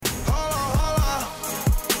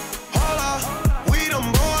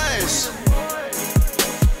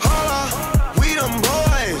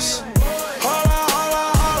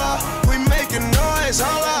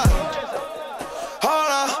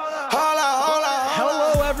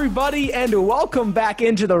everybody, and welcome back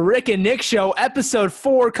into the Rik and Nick Show, episode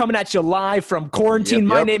 4, coming at you live from quarantine.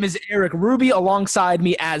 My name is Eric Ruby, alongside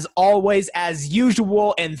me, as always, as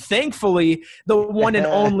usual, and thankfully, the one and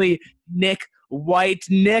only Nick White.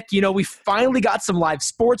 Nick, we finally got some live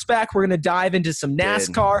sports back. We're going to dive into some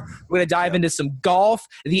NASCAR. We're going to dive into some golf.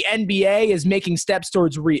 The NBA is making steps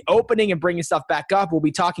towards reopening and bringing stuff back up. We'll be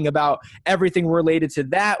talking about everything related to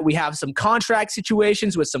that. We have some contract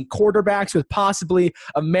situations with some quarterbacks with possibly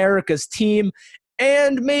America's team,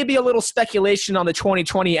 and maybe a little speculation on the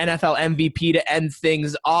 2020 NFL MVP to end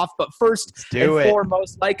things off. But first and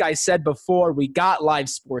foremost, like I said before, we got live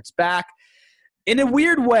sports back. In a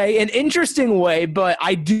weird way, an interesting way, but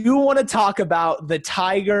I do want to talk about the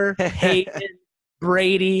Tiger, Peyton,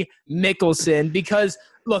 Brady, Mickelson, because,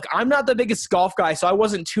 look, I'm not the biggest golf guy, so I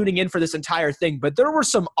wasn't tuning in for this entire thing, but there were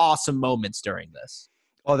some awesome moments during this.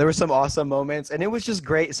 Oh, there were some awesome moments, and it was just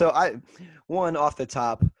great. So off the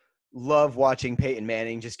top, love watching Peyton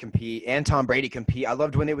Manning just compete and Tom Brady compete. I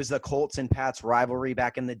loved when it was the Colts and Pats rivalry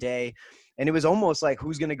back in the day. And it was almost like,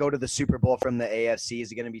 who's going to go to the Super Bowl from the AFC?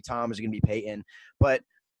 Is it going to be Tom? Is it going to be Peyton? But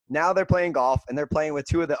now they're playing golf, and they're playing with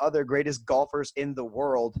two of the other greatest golfers in the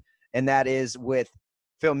world, and that is with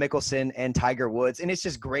Phil Mickelson and Tiger Woods. And it's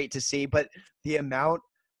just great to see. But the amount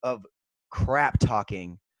of crap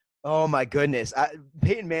talking, oh, my goodness.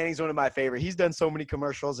 Peyton Manning's one of my favorite. He's done so many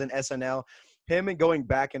commercials in SNL. Him and going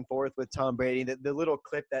back and forth with Tom Brady, the little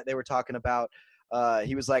clip that they were talking about,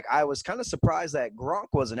 he was like, I was kind of surprised that Gronk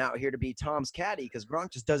wasn't out here to be Tom's caddy because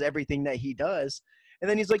Gronk just does everything that he does. And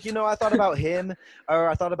then he's like, I thought about him, or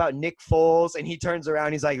I thought about Nick Foles, and he turns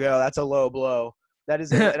around. He's like, oh, that's a low blow. That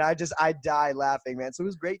is it. And I die laughing, man. So it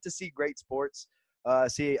was great to see great sports,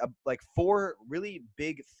 see like 4 really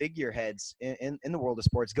big figureheads in the world of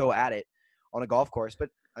sports go at it on a golf course. But,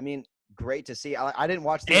 I mean, great to see. I didn't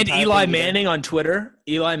watch the entire Eli thing Manning on Twitter.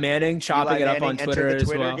 Eli Manning chopping it up on Twitter the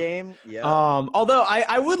Twitter as well. Game. Yeah. Although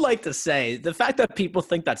I would like to say the fact that people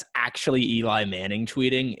think that's actually Eli Manning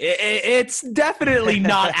tweeting, it's definitely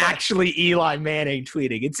not actually Eli Manning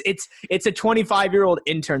tweeting. It's a 25-year-old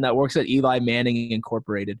intern that works at Eli Manning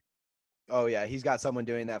Incorporated. Oh yeah, he's got someone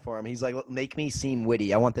doing that for him. He's like, make me seem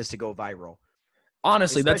witty. I want this to go viral.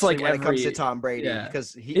 Honestly, especially that's like when it comes to Tom Brady,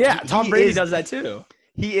 because Tom Brady does that too.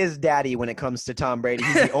 He is daddy when it comes to Tom Brady.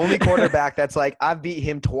 He's the only quarterback that's like, I've beat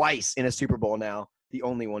him twice in a Super Bowl now. The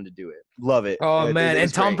only one to do it. Love it. Oh, man.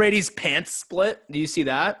 And Tom Brady's pants split. Do you see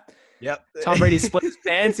that? Yep. Tom Brady split his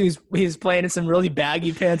pants. He was playing in some really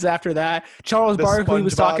baggy pants after that. Charles Barkley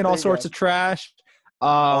was talking all sorts of trash.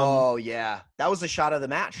 Oh, yeah. That was the shot of the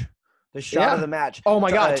match. The shot of the match. Oh,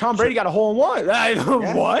 my God. Tom Brady got a hole in one.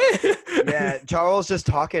 What? Yeah, Charles just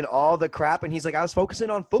talking all the crap, and he's like, I was focusing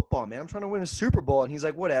on football, man. I'm trying to win a Super Bowl. And he's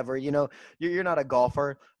like, whatever, you're not a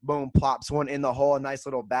golfer. Boom, plops one in the hole, a nice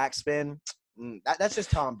little backspin. That's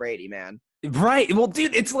just Tom Brady, man. Right. Well,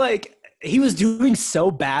 dude, it's like he was doing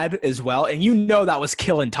so bad as well, and that was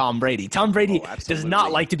killing Tom Brady. Tom Brady does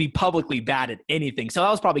not like to be publicly bad at anything, so that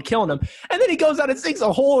was probably killing him. And then he goes out and sinks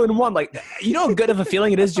a hole in one. Like, how good of a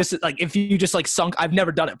feeling it is just like if you just like sunk. I've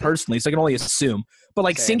never done it personally, so I can only assume. But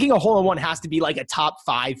like sinking a hole in one has to be like a top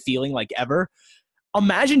 5 feeling like ever.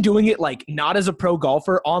 Imagine doing it like not as a pro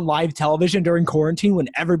golfer on live television during quarantine when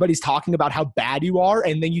everybody's talking about how bad you are,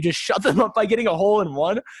 and then you just shut them up by getting a hole in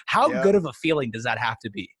one. How good of a feeling does that have to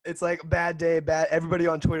be? It's like bad day, everybody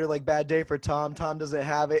on Twitter, like bad day for Tom. Tom doesn't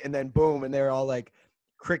have it, and then boom, and they're all like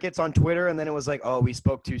crickets on Twitter, and then it was like, oh, we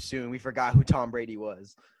spoke too soon. We forgot who Tom Brady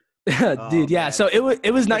was. Dude, yeah. Man. So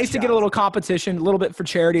it was nice to get a little competition, a little bit for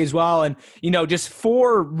charity as well, and just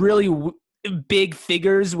 4 really big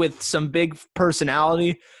figures with some big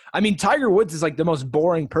personality. I mean, Tiger Woods is like the most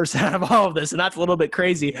boring person out of all of this, and that's a little bit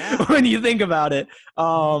crazy when you think about it.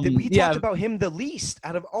 We talked about him the least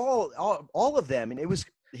out of all of them, and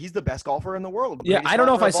he's the best golfer in the world. Yeah, I don't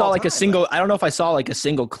know if I saw like a single. I don't know if I saw like a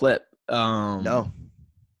single clip. No.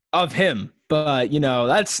 Of him. But,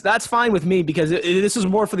 that's fine with me because this was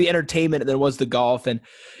more for the entertainment than it was the golf. And,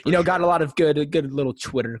 got a lot of good little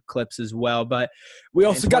Twitter clips as well. But we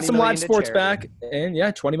also got some live sports back. And,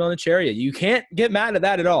 $20 million charity. You can't get mad at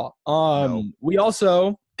that at all. No. We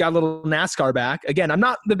also got a little NASCAR back. Again, I'm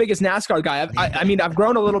not the biggest NASCAR guy. I mean, I've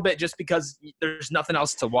grown a little bit just because there's nothing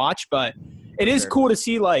else to watch. But it is cool to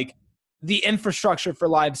see, like, the infrastructure for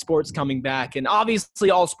live sports coming back. And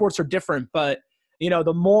obviously all sports are different, but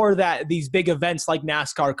the more that these big events like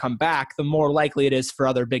NASCAR come back, the more likely it is for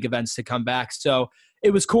other big events to come back. So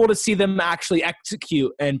it was cool to see them actually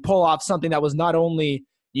execute and pull off something that was not only,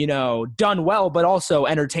 done well, but also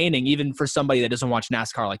entertaining, even for somebody that doesn't watch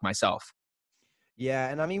NASCAR like myself. Yeah,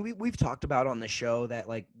 and I mean we've talked about on the show that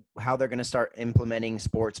like how they're going to start implementing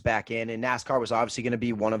sports back in, and NASCAR was obviously going to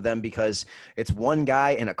be one of them because it's one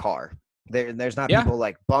guy in a car. There's not Yeah. people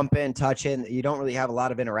like bumping, touching. You don't really have a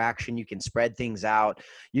lot of interaction. You can spread things out.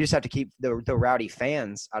 You just have to keep the rowdy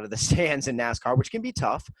fans out of the stands in NASCAR, which can be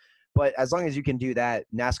tough. But as long as you can do that,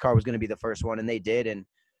 NASCAR was going to be the first one, and they did. And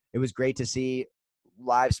it was great to see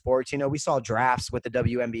live sports. You know, we saw drafts with the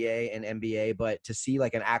WNBA and NBA, but to see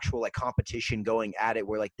like an actual like competition going at it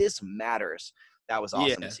where like this matters, that was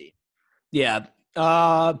awesome to see. Yeah.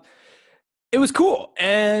 It was cool.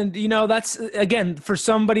 And, that's, again, for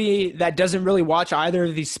somebody that doesn't really watch either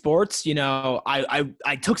of these sports,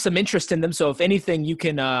 I took some interest in them. So if anything, you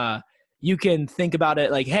can think about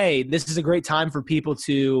it like, hey, this is a great time for people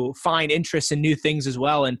to find interest in new things as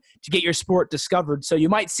well and to get your sport discovered. So you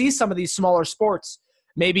might see some of these smaller sports,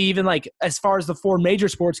 maybe even like as far as the 4 major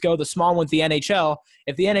sports go, the small ones, the NHL.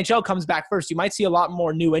 If the NHL comes back first, you might see a lot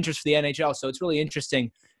more new interest for the NHL. So it's really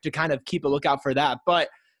interesting to kind of keep a lookout for that. But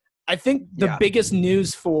I think the biggest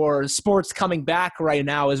news for sports coming back right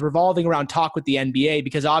now is revolving around talk with the NBA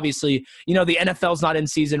because obviously, the NFL's not in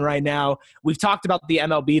season right now. We've talked about the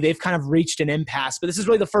MLB. They've kind of reached an impasse, but this is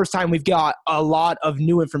really the first time we've got a lot of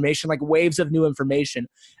new information, like waves of new information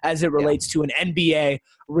as it relates to an NBA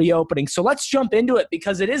reopening. So let's jump into it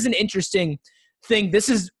because it is an interesting thing. This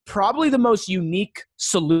is probably the most unique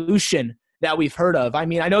solution that we've heard of. I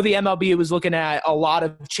mean, I know the MLB was looking at a lot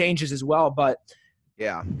of changes as well, but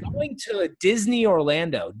going to Disney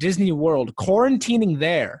Orlando, Disney World, quarantining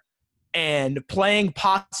there and playing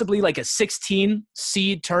possibly like a 16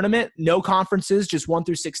 seed tournament, no conferences, just 1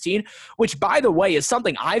 through 16, which by the way is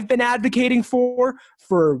something I've been advocating for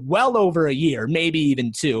well over a year, maybe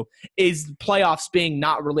even 2, is playoffs being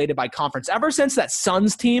not related by conference. Ever since that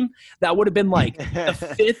Suns team that would have been like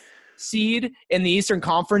the 5th seed in the Eastern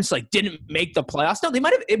Conference like didn't make the playoffs. No, it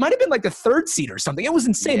might have been like the 3rd seed or something. It was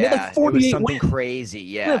insane. Yeah, they had like 48 it was something wins. crazy.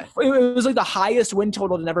 Yeah. It was like the highest win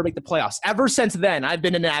total to never make the playoffs. Ever since then, I've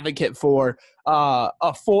been an advocate for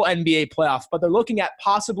a full NBA playoff, but they're looking at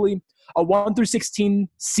possibly a 1 through 16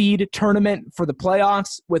 seed tournament for the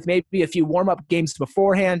playoffs with maybe a few warm-up games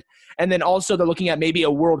beforehand. And then also they're looking at maybe a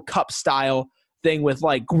World Cup style thing with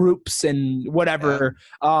like groups and whatever,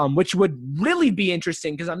 which would really be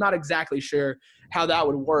interesting because I'm not exactly sure how that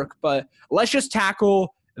would work. But let's just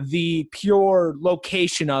tackle the pure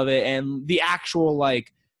location of it and the actual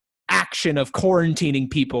like action of quarantining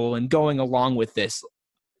people and going along with this.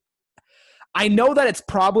 I know that it's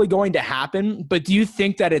probably going to happen, but do you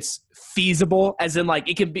think that it's feasible as in like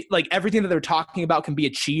it can be like everything that they're talking about can be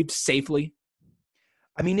achieved safely?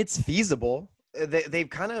 I mean, it's feasible. They've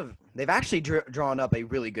actually drawn up a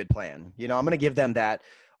really good plan. I'm going to give them that.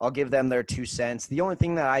 I'll give them their 2 cents. The only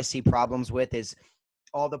thing that I see problems with is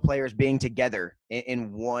all the players being together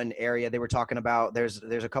in one area. They were talking about there's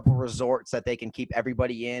a couple resorts that they can keep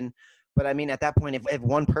everybody in. But I mean, at that point, if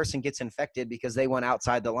one person gets infected because they went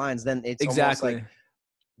outside the lines, then it's almost like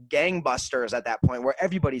gangbusters at that point where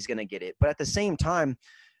everybody's going to get it. But at the same time,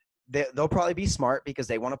 they'll probably be smart because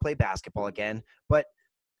they want to play basketball again. But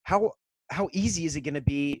how easy is it going to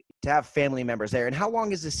be to have family members there? And how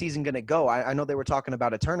long is the season going to go? I know they were talking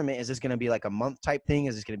about a tournament. Is this going to be like a month type thing?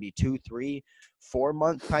 Is this going to be 2, 3, 4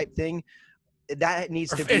 month type thing? That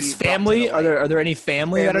needs to be. Is family? Are there any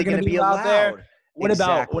family that are going to be allowed there? What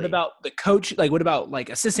about the coach? Like, what about like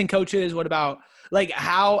assistant coaches? What about like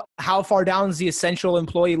how far down does the essential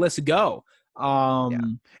employee list go?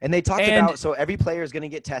 And they talked about, so every player is going to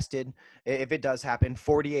get tested if it does happen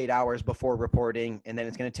 48 hours before reporting, and then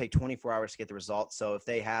it's going to take 24 hours to get the results. So if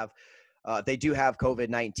they do have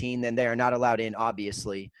COVID-19, then they are not allowed in,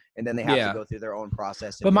 obviously, and then they have to go through their own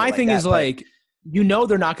process. But my thing is like, they're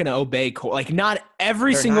not going to obey. Like not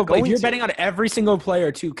every single – if you're betting on every single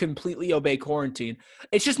player to completely obey quarantine,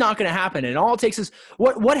 it's just not going to happen. And all it takes is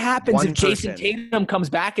what happens if Jason Tatum comes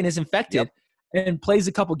back and is infected and plays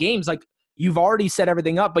a couple games? Like you've already set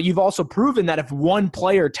everything up, but you've also proven that if one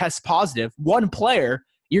player tests positive,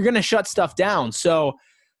 you're going to shut stuff down. So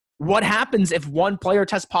what happens if one player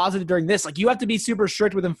tests positive during this? Like you have to be super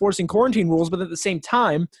strict with enforcing quarantine rules, but at the same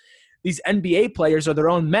time – these NBA players are their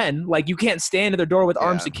own men. Like you can't stand at their door with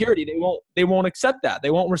armed security. They won't accept that. They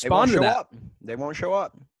won't respond to that. They won't show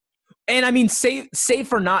up. And I mean,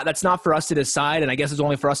 safe or not, that's not for us to decide. And I guess it's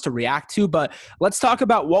only for us to react to. But let's talk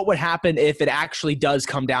about what would happen if it actually does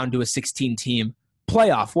come down to a 16-team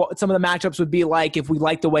playoff. What some of the matchups would be like if we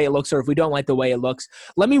like the way it looks or if we don't like the way it looks.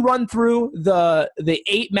 Let me run through the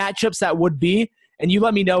 8 matchups that would be. And you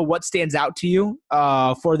let me know what stands out to you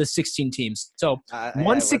for the 16 teams. So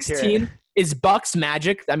 116 is Bucks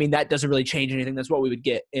Magic. I mean, that doesn't really change anything. That's what we would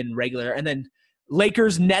get in regular. And then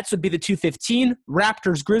Lakers, Nets would be the 215.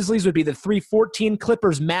 Raptors, Grizzlies would be the 314.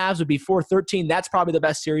 Clippers, Mavs would be 413. That's probably the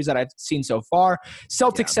best series that I've seen so far.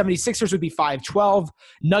 Celtics, 76ers would be 512.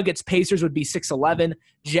 Nuggets, Pacers would be 611.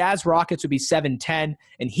 Jazz, Rockets would be 710.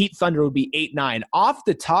 And Heat, Thunder would be 8-9. Off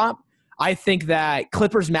the top, I think that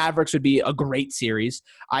Clippers, Mavericks would be a great series.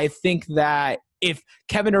 I think that if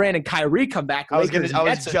Kevin Durant and Kyrie come back, I was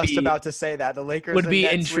just about to say that the Lakers would be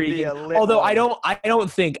intriguing. Although I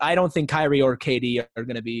don't think Kyrie or KD are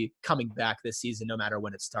going to be coming back this season, no matter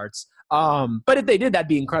when it starts. But if they did, that'd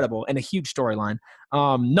be incredible and a huge storyline.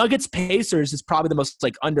 Nuggets Pacers is probably the most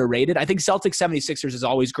underrated. I think Celtics 76ers is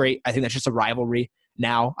always great. I think that's just a rivalry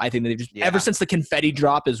now. I think they've just ever since the confetti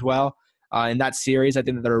drop as well in that series. I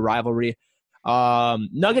think that they're a rivalry.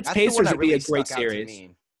 Nuggets Pacers would be a great series.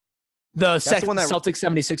 That's the one that Celtics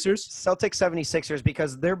 76ers? Celtics 76ers,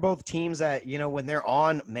 because they're both teams that, when they're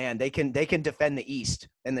on, man, they can defend the East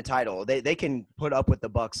in the title. They can put up with the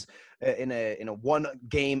Bucks in a one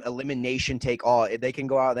game elimination take all. They can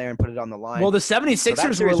go out there and put it on the line. Well, the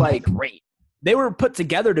 76ers were great. They were put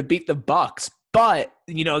together to beat the Bucks, but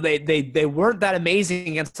they weren't that amazing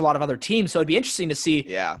against a lot of other teams. So it'd be interesting to see.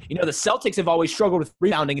 Yeah. The Celtics have always struggled with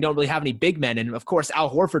rebounding and don't really have any big men. And of course, Al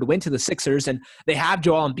Horford went to the Sixers, and they have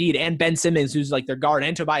Joel Embiid and Ben Simmons, who's their guard,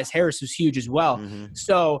 and Tobias Harris, who's huge as well. Mm-hmm.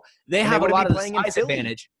 So they have a lot of the size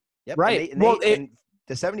advantage. Yep. Right. And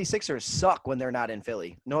the 76ers suck when they're not in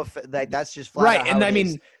Philly. No, that's just flat right. And I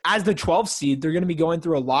mean, as the 12th seed, they're going to be going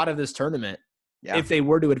through a lot of this tournament. Yeah. If they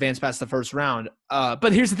were to advance past the first round.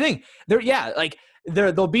 But here's the thing.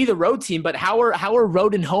 They'll be the road team, but how are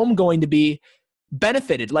road and home going to be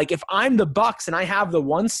benefited? If I'm the Bucks and I have the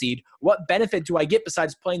 1 seed, what benefit do I get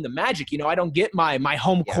besides playing the Magic? I don't get my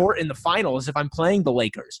home court in the finals if I'm playing the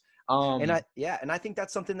Lakers. And I think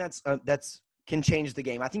that's something that's can change the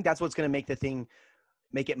game. I think that's what's going to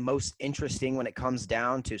make it most interesting when it comes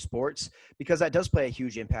down to sports, because that does play a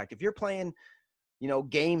huge impact. If you're playing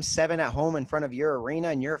game 7 at home in front of your arena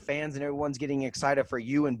and your fans and everyone's getting excited for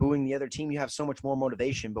you and booing the other team, you have so much more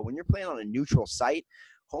motivation. But when you're playing on a neutral site,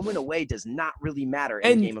 home and away does not really matter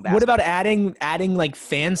in a game of basketball. What about adding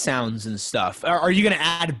fan sounds and stuff? Are you going to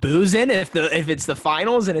add boos in if it's the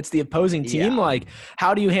finals and it's the opposing team? Yeah.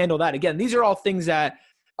 How do you handle that? Again, these are all things that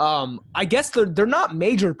I guess they're not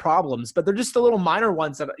major problems, but they're just the little minor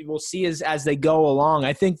ones that we'll see as they go along.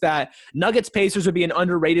 I think that Nuggets Pacers would be an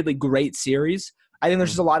underratedly great series. I think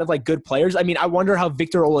there's just a lot of good players. I mean, I wonder how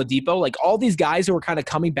Victor Oladipo, all these guys who are kind of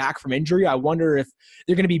coming back from injury, I wonder if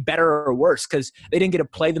they're going to be better or worse because they didn't get to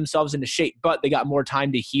play themselves into shape, but they got more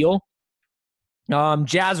time to heal.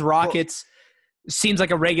 Jazz Rockets seems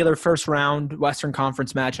like a regular first round Western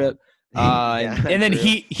Conference matchup. And then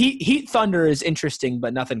Heat Thunder is interesting,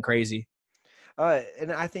 but nothing crazy.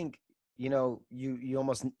 And I think, you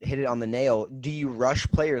almost hit it on the nail. Do you rush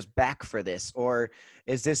players back for this? Or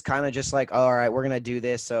is this kind of just all right, we're going to do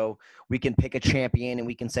this so we can pick a champion and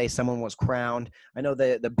we can say someone was crowned? I know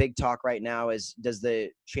the big talk right now is, does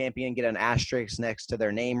the champion get an asterisk next to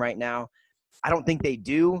their name right now? I don't think they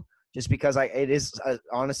do, just because it is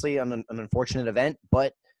honestly an unfortunate event.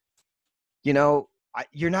 But,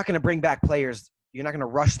 you're not going to bring back players. You're not going to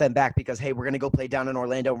rush them back because, hey, we're going to go play down in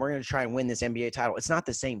Orlando and we're going to try and win this NBA title. It's not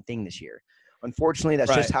the same thing this year. Unfortunately,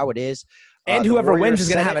 that's just how it is. And whoever wins is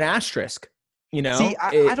going to have an asterisk. See,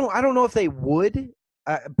 I don't know if they would.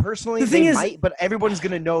 Personally, they might, but everyone's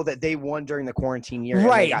going to know that they won during the quarantine year.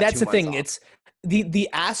 Right. That's the thing. Off. It's the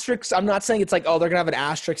asterisks. I'm not saying it's they're going to have an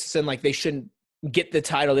asterisk and they shouldn't get the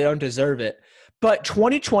title. They don't deserve it. But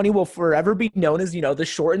 2020 will forever be known as, the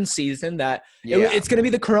shortened season that it's going to be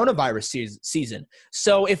the coronavirus season.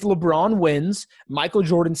 So if LeBron wins, Michael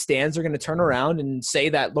Jordan stans are going to turn around and say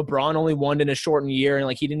that LeBron only won in a shortened year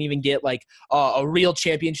and he didn't even get a real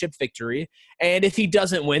championship victory. And if he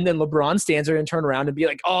doesn't win, then LeBron stans are going to turn around and be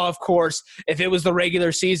oh, of course, if it was the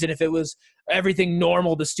regular season, if it was everything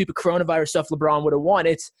normal, the stupid coronavirus stuff, LeBron would have won.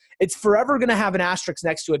 It's forever going to have an asterisk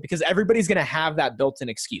next to it because everybody's going to have that built-in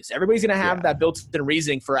excuse. Everybody's going to have that built-in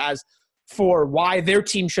reasoning for why their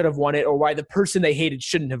team should have won it or why the person they hated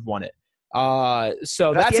shouldn't have won it.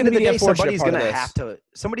 So that's going to be the unfortunate part of this.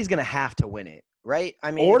 Somebody's going to have to win it, right?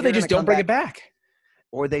 I mean, or they just don't bring it back.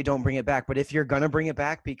 Or they don't bring it back. But if you're going to bring it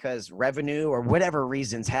back because revenue or whatever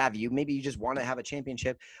reasons have you, maybe you just want to have a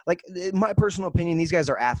championship. In my personal opinion, these guys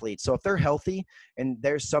are athletes. So if they're healthy and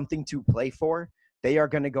there's something to play for, they are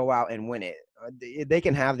going to go out and win it. They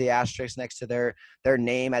can have the asterisk next to their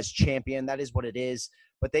name as champion. That is what it is.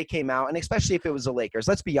 but they came out, and especially if it was the Lakers.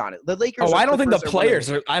 Let's be honest, the Lakers. Oh, I don't think the players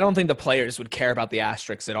are. I don't think the players would care about the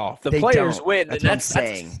asterisks at all. The players win. That's what I'm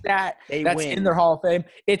saying. That's a stat that's in their Hall of Fame.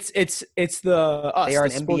 It's the us. They are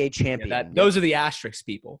an NBA champion. Those are the asterisks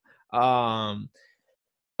people.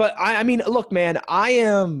 But I mean, look, man,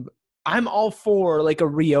 I'm all for like a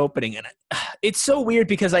reopening, and it's so weird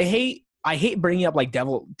because I hate bringing up like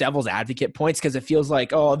devil's advocate points because it feels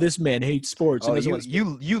like, oh, this man hates sports. Oh,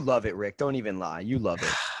 you love it, Rick. Don't even lie. You love it.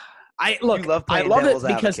 I love it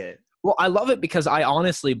because I love it because I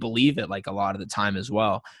honestly believe it like a lot of the time as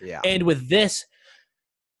well. Yeah. And with this,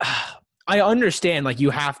 I understand like you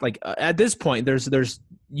have like at this point there's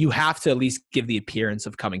you have to at least give the appearance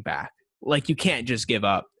of coming back. Like you can't just give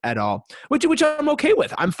up at all, which I'm okay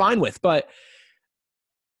with. I'm fine with, but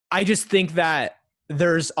I just think that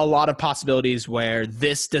there's a lot of possibilities where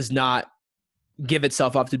this does not give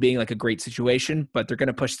itself up to being like a great situation, but they're going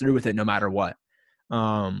to push through with it no matter what.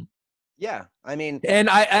 Yeah, I mean, and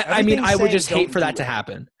I would just hate for that to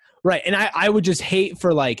happen, right? And I would just hate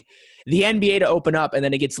for like the NBA to open up and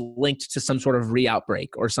then it gets linked to some sort of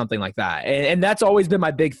re-outbreak or something like that. And that's always been my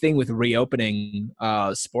big thing with reopening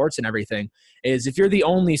sports and everything is if you're the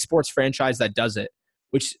only sports franchise that does it,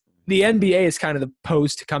 which the NBA is kind of the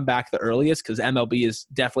post to come back the earliest because MLB is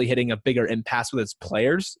definitely hitting a bigger impasse with its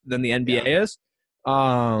players than the NBA is.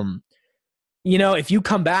 You know, if you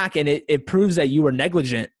come back and it proves that you were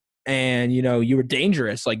negligent and, you know, you were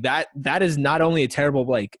dangerous, like that is not only a terrible,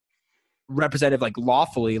 like, representative, like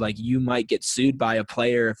lawfully, like you might get sued by a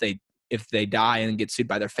player if they die and get sued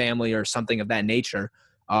by their family or something of that nature.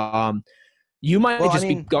 You might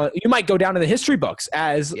you might go down in the history books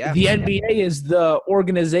as the NBA is the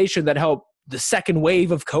organization that helped the second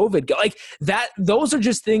wave of COVID go. Like that, those are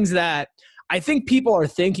just things that I think people are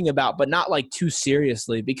thinking about, but not like too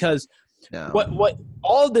seriously because what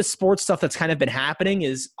all of this sports stuff that's kind of been happening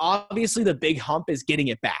is obviously the big hump is getting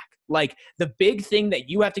it back. Like the big thing that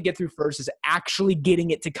you have to get through first is actually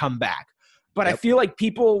getting it to come back. But I feel like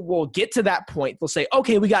people will get to that point. They'll say,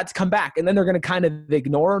 okay, we got to come back. And then they're going to kind of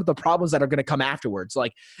ignore the problems that are going to come afterwards.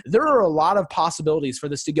 Like there are a lot of possibilities for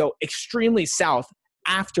this to go extremely south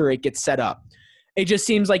after it gets set up. It just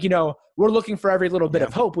seems like, you know, we're looking for every little bit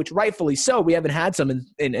of hope, which rightfully so. We haven't had some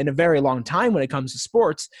in a very long time when it comes to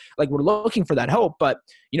sports. Like we're looking for that hope, but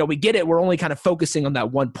you know, we get it. We're only kind of focusing on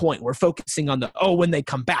that one point. We're focusing on when they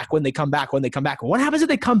come back. What happens if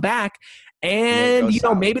they come back and you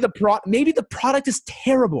know, maybe the product is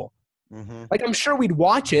terrible. Mm-hmm. Like I'm sure we'd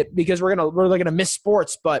watch it because we're gonna miss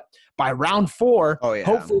sports, but by round 4,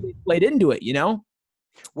 hopefully they played into it, you know?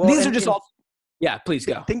 Well, these are just all. Yeah, please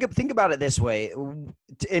go. Think about it this way.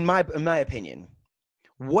 In my opinion,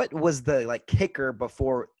 what was the like kicker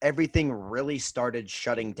before everything really started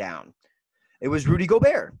shutting down? It was Rudy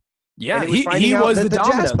Gobert. Yeah, he was the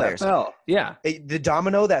domino that fell. Yeah, the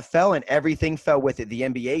domino that fell, and everything fell with it. The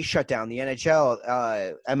NBA shut down. The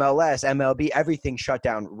NHL, MLS, MLB, everything shut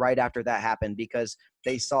down right after that happened because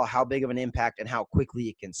they saw how big of an impact and how quickly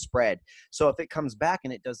it can spread. So if it comes back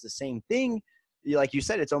and it does the same thing, like you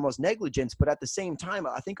said, it's almost negligence, but at the same time,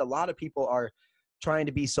 I think a lot of people are trying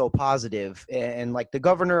to be so positive. And like the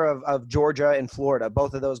governor of Georgia and Florida,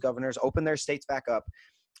 both of those governors opened their states back up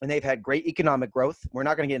and they've had great economic growth. We're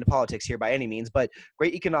not going to get into politics here by any means, but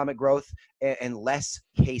great economic growth and less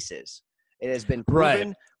cases. It has been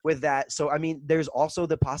proven with that. So, I mean, there's also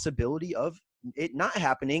the possibility of it not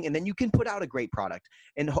happening, and then you can put out a great product.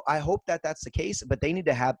 And I hope that that's the case, but they need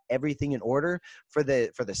to have everything in order for the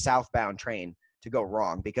southbound train to go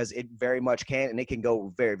wrong because it very much can, and it can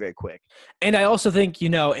go very, very quick. And I also think, you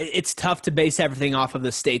know, it's tough to base everything off of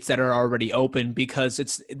the states that are already open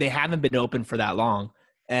because they haven't been open for that long.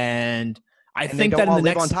 And I think that in the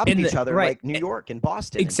next, on top of each other, like New York and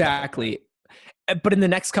Boston. Exactly. But in the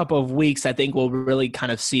next couple of weeks, I think we'll really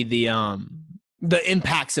kind of see the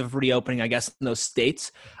impacts of reopening, I guess, in those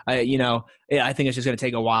states. You know, I think it's just going to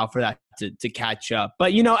take a while for that to catch up.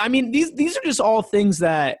 But, you know, I mean, these are just all things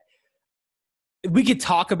that we could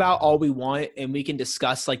talk about all we want and we can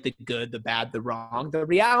discuss like the good, the bad, the wrong. The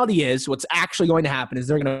reality is what's actually going to happen is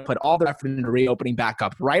they're going to put all their effort into reopening back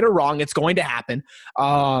up. Right or wrong, it's going to happen.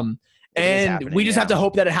 And we just have to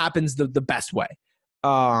hope that it happens the best way.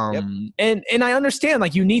 And I understand,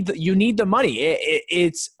 like, you need the money.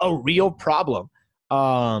 It's a real problem.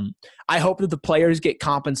 I hope that the players get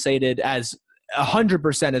compensated as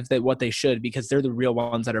 100% of what they should, because they're the real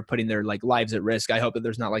ones that are putting their like lives at risk. I hope that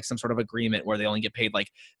there's not like some sort of agreement where they only get paid like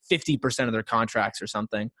 50% of their contracts or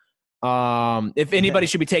something. If anybody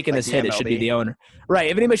should be taking this hit, it should be the owner. Right.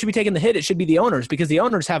 If anybody should be taking the hit, it should be the owners, because the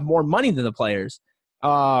owners have more money than the players.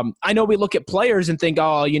 I know we look at players and think,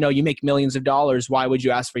 oh, you make millions of dollars. Why would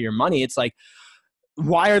you ask for your money? It's like,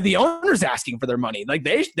 why are the owners asking for their money? Like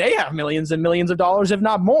they have millions and millions of dollars, if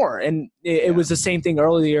not more. And it was the same thing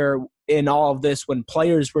earlier in all of this when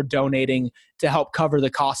players were donating to help cover the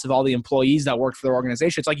cost of all the employees that worked for their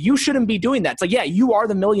organization. It's like, you shouldn't be doing that. It's like, yeah, you are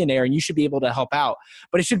the millionaire and you should be able to help out,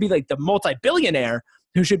 but it should be like the multi-billionaire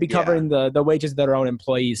who should be covering the wages of their own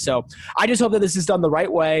employees. So I just hope that this is done the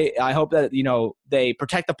right way. I hope that, they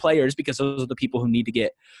protect the players because those are the people who need to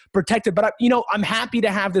get protected. But, I'm happy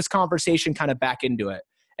to have this conversation kind of back into it.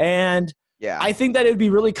 And I think that it would be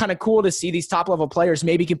really kind of cool to see these top-level players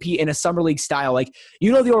maybe compete in a summer league style. Like,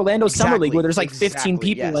 the Orlando Summer League where there's like 15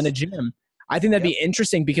 people in a gym. I think that'd be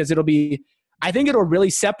interesting because I think it'll really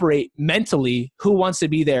separate mentally who wants to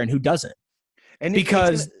be there and who doesn't. And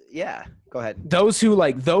because go ahead.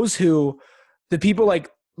 The people like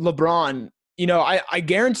LeBron, I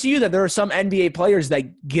guarantee you that there are some NBA players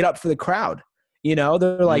that get up for the crowd.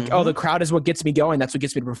 They're like, oh, the crowd is what gets me going. That's what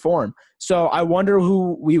gets me to perform. So I wonder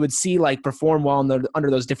who we would see like perform well under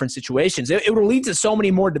those different situations. It would lead to so many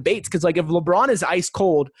more debates because like if LeBron is ice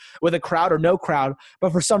cold with a crowd or no crowd,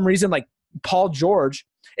 but for some reason like Paul George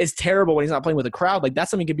is terrible when he's not playing with a crowd, like that's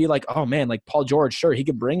something could be like, oh man, like Paul George, sure, he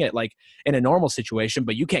could bring it like in a normal situation,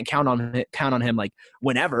 but you can't count on him like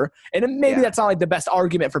whenever. And maybe that's not like the best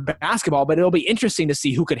argument for basketball, but it'll be interesting to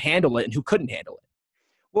see who could handle it and who couldn't handle it.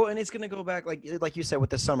 Well, and it's going to go back, like you said, with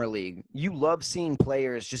the summer league. You love seeing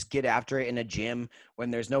players just get after it in a gym when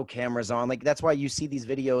there's no cameras on. Like, that's why you see these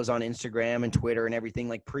videos on Instagram and Twitter and everything,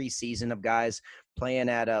 like preseason of guys playing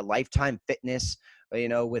at Lifetime Fitness,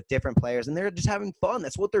 with different players, and they're just having fun.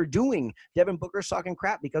 That's what they're doing. Devin Booker's talking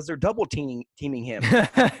crap because they're double teaming him.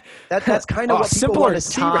 That's kind of what people want to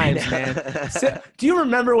see right now. Man. Do you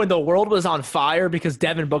remember when the world was on fire because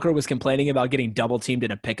Devin Booker was complaining about getting double teamed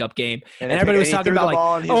in a pickup game, and everybody was talking about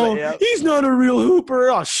like, he's not a real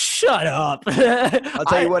hooper. Oh, shut up. I'll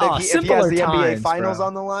tell you what, if he has the NBA Finals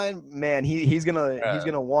on the line, man, he's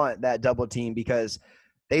gonna want that double team because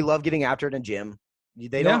they love getting after it in a gym.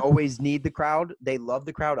 They don't always need the crowd. They love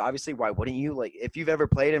the crowd. Obviously, why wouldn't you? Like, if you've ever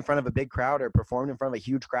played in front of a big crowd or performed in front of a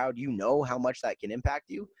huge crowd, you know how much that can impact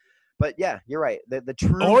you. But yeah, you're right. The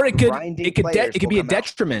true or it could be a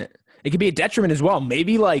detriment. It could be a detriment as well.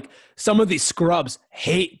 Maybe like some of these scrubs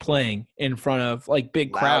hate playing in front of like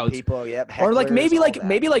big crowds. People, or like maybe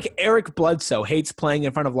Eric Bledsoe hates playing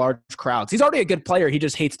in front of large crowds. He's already a good player. He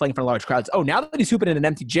just hates playing in front of large crowds. Oh, now that he's hooping in an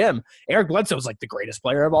empty gym, Eric Bledsoe is like the greatest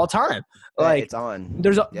player of all time. Like it's on.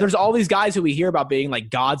 There's all these guys who we hear about being like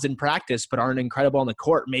gods in practice, but aren't incredible on the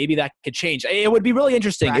court. Maybe that could change. It would be really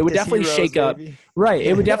interesting. Practice it would definitely shake up. Right.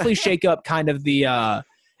 It would definitely shake up kind of the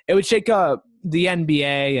it would shake up the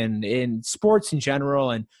NBA and in sports in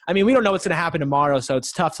general. And I mean, we don't know what's going to happen tomorrow, so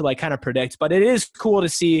it's tough to like kind of predict, but it is cool to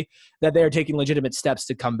see that they're taking legitimate steps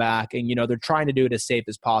to come back. And, they're trying to do it as safe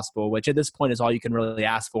as possible, which at this point is all you can really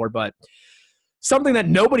ask for. But something that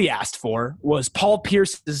nobody asked for was Paul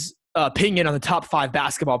Pierce's opinion on the top 5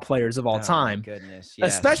 basketball players of all time. My goodness.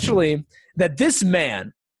 Yes. Especially that this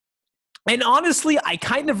man, and honestly, I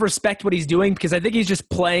kind of respect what he's doing because I think he's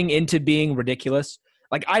just playing into being ridiculous.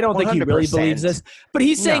 Like, I don't think he really believes this. But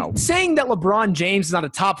he's saying that LeBron James is not a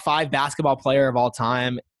top 5 basketball player of all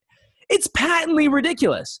time. It's patently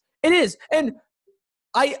ridiculous. It is. And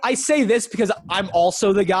I say this because I'm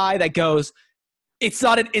also the guy that goes, it's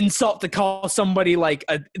not an insult to call somebody like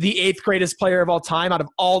the 8th greatest player of all time out of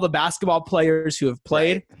all the basketball players who have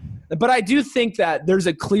played. Right. But I do think that there's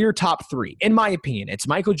a clear top 3. In my opinion, it's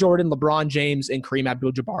Michael Jordan, LeBron James, and Kareem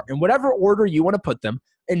Abdul-Jabbar. In whatever order you want to put them.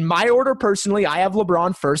 In my order, personally, I have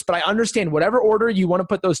LeBron first, but I understand whatever order you want to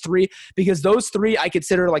put those 3 because those 3 I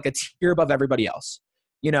consider like a tier above everybody else,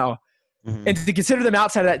 And to consider them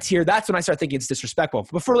outside of that tier, that's when I start thinking it's disrespectful.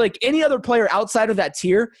 But for like any other player outside of that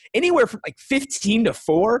tier, anywhere from like 15 to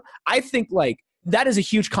 4, I think like that is a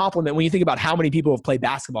huge compliment when you think about how many people have played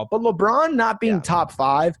basketball. But LeBron not being top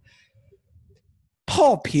 5,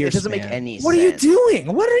 Paul Pierce, it doesn't make any sense. What are you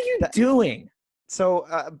doing? What are you doing? So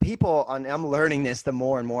I'm learning this the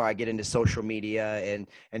more and more I get into social media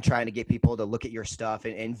and trying to get people to look at your stuff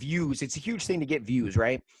and views. It's a huge thing to get views,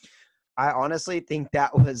 right? I honestly think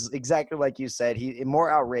that was exactly like you said. He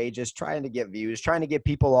more outrageous, trying to get views, trying to get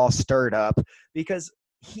people all stirred up because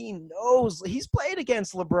he knows he's played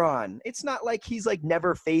against LeBron. It's not like he's like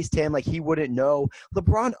never faced him, like he wouldn't know.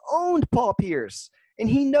 LeBron owned Paul Pierce and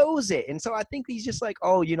he knows it. And so I think he's just like,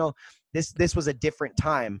 oh, this was a different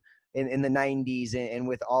time. In the 90s and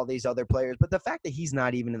with all these other players. But the fact that he's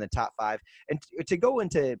not even in the top 5 and to go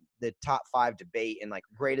into the top 5 debate and like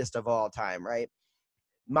greatest of all time, right?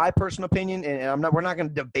 my personal opinion, and we're not going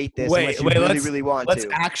to debate this unless you really want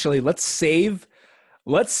to.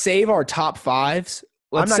 Let's save our top fives.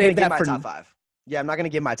 I'm not going to give my top five. Yeah, I'm not going to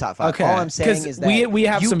give my top five. Okay. All I'm saying is that we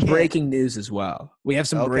have some breaking news as well.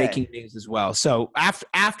 Breaking news as well. So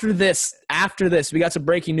after this, we got some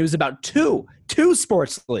breaking news about two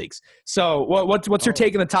sports leagues. So what's your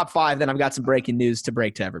take in the top five? Then I've got some breaking news to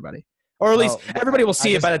break to everybody, or at least everybody will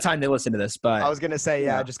see it by the time they listen to this. But I was going to say,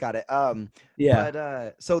 I just got it.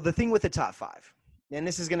 But so the thing with the top five, and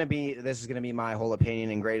this is going to be my whole opinion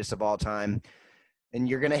and greatest of all time. And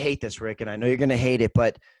you're going to hate this, Rick, and I know you're going to hate it,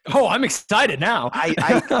 but I'm excited now.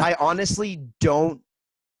 I honestly don't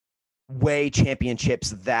weigh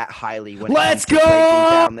championships that highly when Let's go!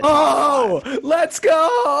 Down the top five. Let's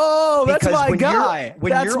go! That's my guy.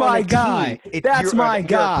 That's my guy. That's my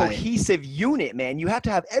guy. You're a cohesive unit, man. You have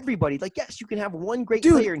to have everybody. Like, yes, you can have one great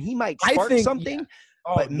player, and he might spark something. Yeah.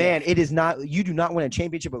 But man, it is not. You do not win a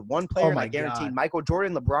championship with one player. I guarantee Michael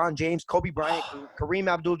Jordan, LeBron James, Kobe Bryant,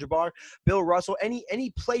 Kareem Abdul-Jabbar, Bill Russell,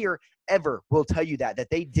 any player ever will tell you that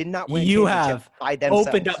they did not win a championship by themselves.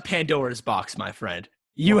 Opened up Pandora's box, my friend.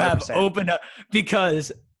 You 100%. Have opened up,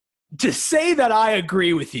 because to say that I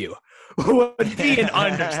agree with you would be an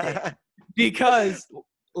understatement. Because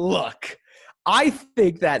look, I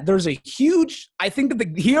think that there's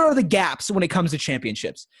here are the gaps when it comes to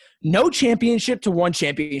championships. No championship to one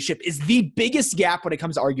championship is the biggest gap when it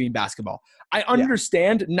comes to arguing basketball. I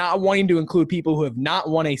understand not wanting to include people who have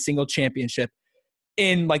not won a single championship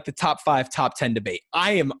in like the top 5, top 10 debate.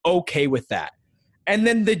 I am okay with that. And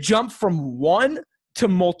then the jump from one to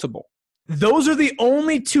multiple. Those are the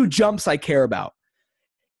only two jumps I care about.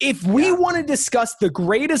 If we want to discuss the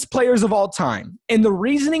greatest players of all time, and the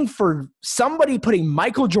reasoning for somebody putting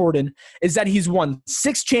Michael Jordan is that he's won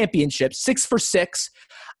 6 championships, 6 for 6,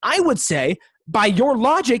 I would say, by your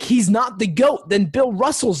logic, he's not the GOAT. Then Bill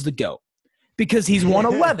Russell's the GOAT because he's won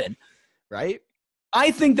 11. Right? I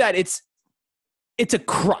think that it's a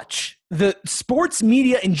crutch. The sports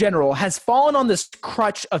media in general has fallen on this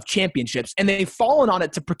crutch of championships, and they've fallen on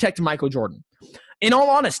it to protect Michael Jordan. In all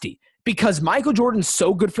honesty, because Michael Jordan's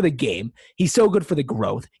so good for the game, he's so good for the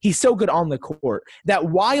growth, he's so good on the court, that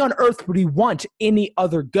why on earth would he want any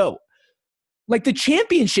other GOAT? Like, the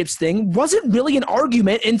championships thing wasn't really an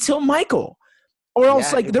argument until Michael. Or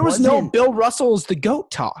else, there was no Bill Russell's the GOAT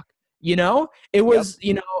talk. You know? It was,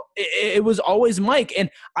 it was always Mike. And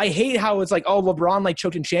I hate how it's like, LeBron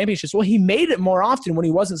choked in championships. Well, he made it more often when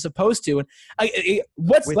he wasn't supposed to. And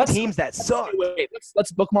let's teams that suck.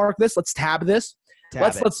 Let's bookmark this. Let's tab this.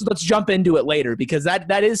 Let's jump into it later, because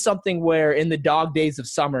that is something where in the dog days of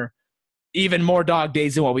summer, even more dog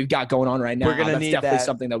days than what we've got going on right now. That's definitely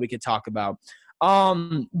something that we could talk about.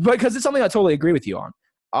 Because it's something I totally agree with you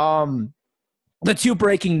on. The two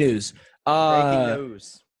breaking news.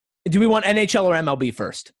 Do we want NHL or MLB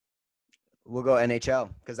first? We'll go NHL,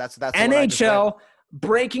 because that's NHL.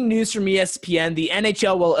 Breaking news from ESPN. The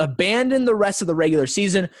NHL will abandon the rest of the regular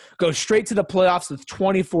season, go straight to the playoffs with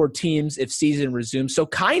 24 teams if season resumes. So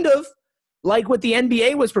kind of like what the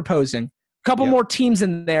NBA was proposing. A couple more teams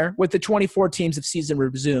in there with the 24 teams if season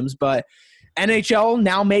resumes. But NHL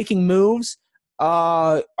now making moves.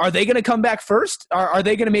 Are they going to come back first? Are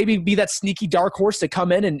they going to maybe be that sneaky dark horse to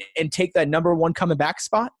come in and take that number one coming back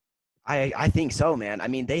spot? I think so, man. I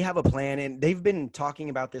mean, they have a plan, and they've been talking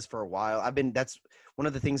about this for a while. That's one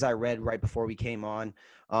of the things I read right before we came on,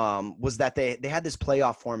 was that they had this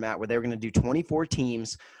playoff format where they were going to do 24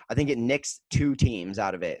 teams. I think it nixed 2 teams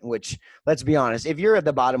out of it, which, let's be honest, if you're at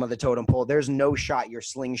the bottom of the totem pole, there's no shot you're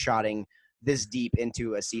slingshotting this deep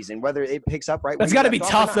into a season, whether it picks up right. That's got to be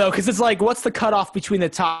tough, though, because it's like, what's the cutoff between the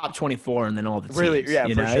top 24 and then all the teams? Really, yeah,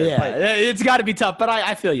 for sure. Yeah, it's got to be tough, but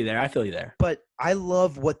I feel you there. But I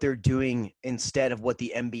love what they're doing instead of what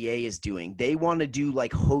the NBA is doing. They want to do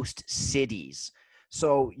host cities.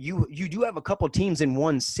 So you do have a couple teams in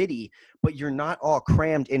one city, but you're not all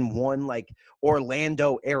crammed in one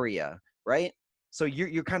Orlando area, right? So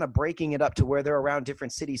you're kind of breaking it up to where they're around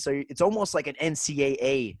different cities. So it's almost like an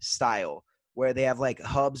NCAA style, where they have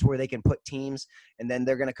hubs where they can put teams, and then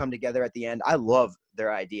they're going to come together at the end. I love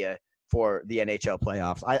their idea for the NHL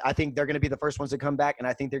playoffs. I think they're going to be the first ones to come back, and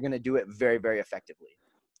I think they're going to do it very, very effectively.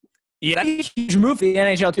 Yeah, that's a huge move for the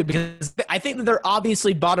NHL too, because I think that they're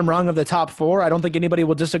obviously bottom rung of the top 4. I don't think anybody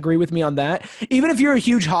will disagree with me on that. Even if you're a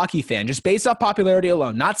huge hockey fan, just based off popularity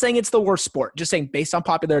alone, not saying it's the worst sport, just saying based on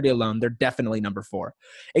popularity alone, they're definitely number 4.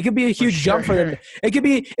 It could be a huge jump for them. It could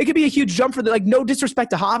be a huge jump for them. No disrespect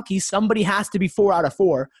to hockey, somebody has to be 4 out of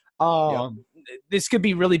 4. This could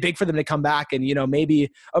be really big for them to come back, and maybe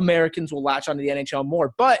Americans will latch onto the NHL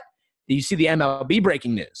more. But do you see the MLB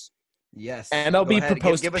breaking news? Yes. Go MLB ahead.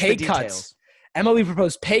 proposed Give us pay the cuts. details. MLB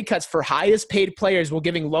proposed pay cuts for highest paid players while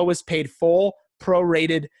giving lowest paid full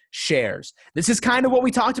prorated shares. This is kind of what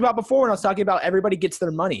we talked about before when I was talking about everybody gets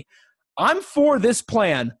their money. I'm for this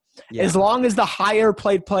plan as long as the higher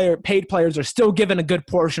paid players are still given a good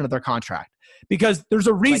portion of their contract. Because there's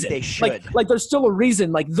a reason. Like they should. Like there's still a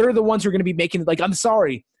reason. Like they're the ones who are going to be making, like, I'm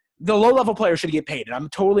sorry, the low-level players should get paid, and I'm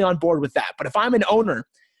totally on board with that. But if I'm an owner,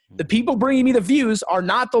 the people bringing me the views are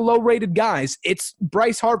not the low-rated guys. It's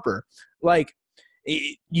Bryce Harper. Like,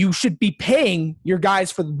 you should be paying your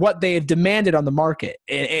guys for what they have demanded on the market.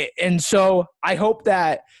 And so I hope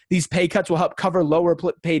that these pay cuts will help cover lower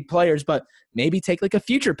paid players, but maybe take like a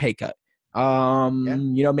future pay cut.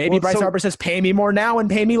 Maybe Bryce Harper says, pay me more now and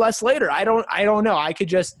pay me less later. I don't know. I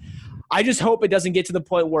just hope it doesn't get to the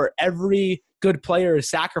point where every good player is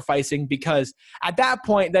sacrificing, because at that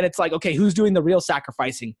point, then it's like, okay, who's doing the real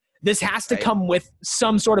sacrificing? This has to come with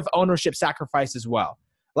some sort of ownership sacrifice as well.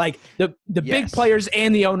 Like the big players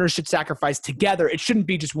and the owners should sacrifice together. It shouldn't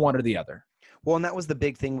be just one or the other. Well, and that was the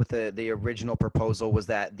big thing with the original proposal, was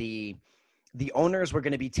that the owners were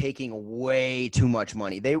going to be taking way too much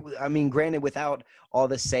money. Granted, without all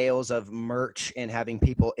the sales of merch and having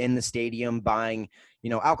people in the stadium buying,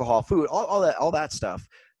 alcohol, food, all that stuff,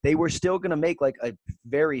 they were still going to make like a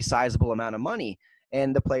very sizable amount of money.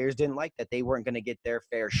 And the players didn't like that. They weren't going to get their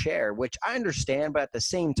fair share, which I understand. But at the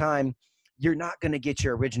same time, you're not going to get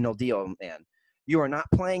your original deal, man. You are not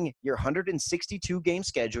playing your 162 game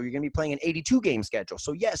schedule. You're going to be playing an 82 game schedule.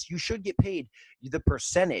 So yes, you should get paid the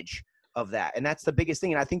percentage of that. And that's the biggest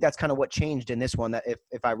thing. And I think that's kind of what changed in this one, that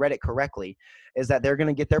if I read it correctly, is that they're going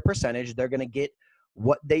to get their percentage. They're going to get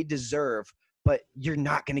what they deserve, but you're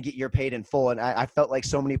not going to get your paid in full. And I felt like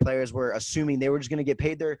so many players were assuming they were just going to get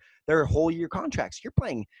paid their whole year contracts. You're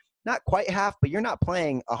playing not quite half, but you're not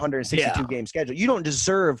playing a 162 game schedule. You don't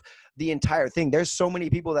deserve the entire thing. There's so many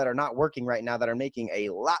people that are not working right now that are making a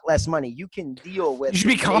lot less money. You can deal with. You should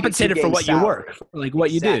be compensated for what you work, like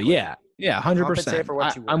what you do. Yeah,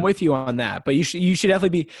 100%. I'm with you on that, but you should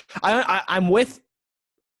definitely be. I'm with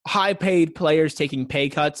high paid players taking pay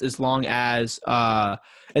cuts as long as the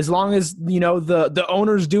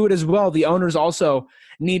owners do it as well. The owners also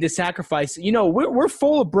need to sacrifice. We're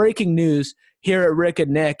full of breaking news here at Rik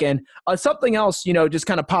and Nick, and something else just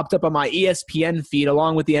kind of popped up on my ESPN feed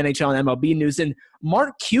along with the NHL and MLB news. And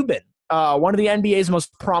Mark Cuban, one of the NBA's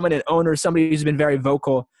most prominent owners, somebody who's been very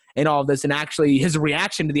vocal in all of this, and actually his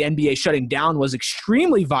reaction to the NBA shutting down was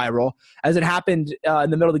extremely viral as it happened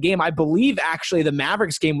in the middle of the game. I believe actually the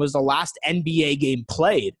Mavericks game was the last NBA game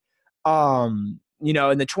played in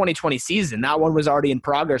the 2020 season. That one was already in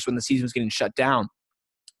progress when the season was getting shut down.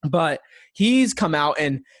 But he's come out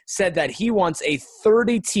and said that he wants a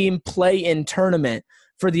 30-team play-in tournament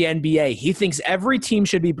for the NBA. He thinks every team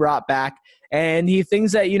should be brought back, and he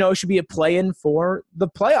thinks that, should be a play-in for the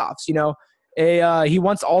playoffs. He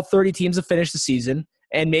wants all 30 teams to finish the season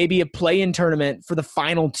and maybe a play-in tournament for the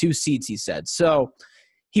final 2 seeds, he said. So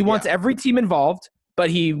he wants every team involved, but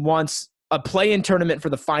he wants a play-in tournament for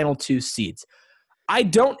the final 2 seeds. I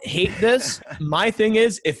don't hate this. My thing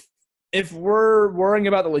is, if we're worrying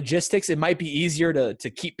about the logistics, it might be easier to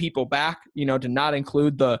keep people back, to not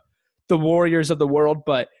include the Warriors of the world.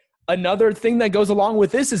 But another thing that goes along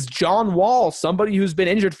with this is John Wall, somebody who's been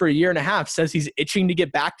injured for a year and a half, says he's itching to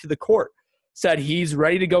get back to the court, said he's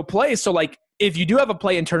ready to go play. So, if you do have a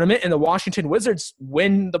play-in tournament and the Washington Wizards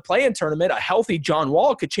win the play-in tournament, a healthy John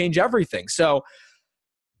Wall could change everything. So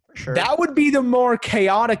sure, that would be the more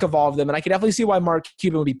chaotic of all of them, and I can definitely see why Mark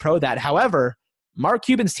Cuban would be pro that. However, Mark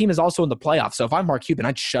Cuban's team is also in the playoffs, so if I'm Mark Cuban,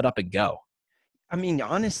 I'd shut up and go. I mean,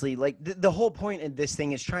 honestly, the whole point of this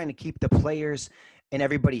thing is trying to keep the players and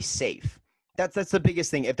everybody safe. That's the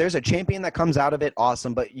biggest thing. If there's a champion that comes out of it,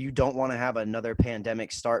 awesome, but you don't want to have another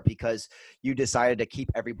pandemic start because you decided to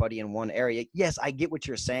keep everybody in one area. Yes, I get what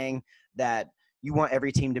you're saying, that you want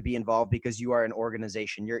every team to be involved because you are an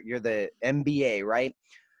organization. You're the NBA, right?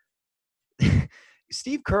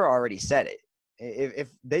 Steve Kerr already said it. If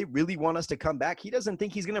they really want us to come back, he doesn't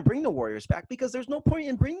think he's going to bring the Warriors back because there's no point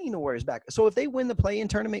in bringing the Warriors back. So if they win the play-in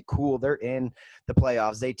tournament, cool, they're in the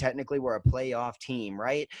playoffs. They technically were a playoff team,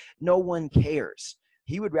 right? No one cares.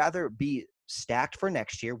 He would rather be stacked for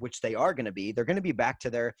next year, which they are going to be. They're going to be back to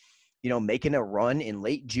their, making a run in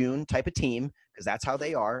late June type of team because that's how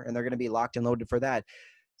they are, and they're going to be locked and loaded for that.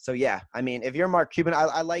 So, yeah, I mean, if you're Mark Cuban,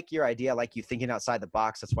 I like your idea. I like you thinking outside the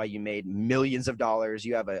box. That's why you made millions of dollars.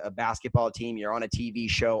 You have a basketball team. You're on a TV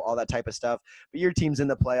show, all that type of stuff. But your team's in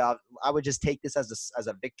the playoff. I would just take this as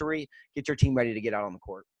a victory. Get your team ready to get out on the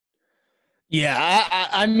court. Yeah,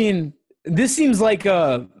 I mean, this seems like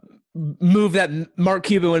a move that Mark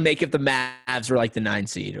Cuban would make if the Mavs were like the 9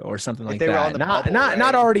 seed or something like they were that. on the bubble,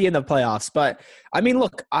 Not already in the playoffs, but I mean,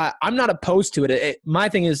 look, I'm not opposed to it. My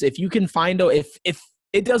thing is, if you can find if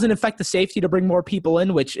it doesn't affect the safety to bring more people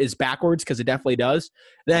in, which is backwards because it definitely does,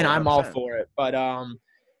 then 100%. I'm all for it. But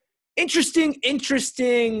interesting.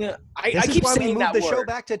 I keep saying that the word. Show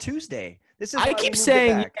back to Tuesday. I keep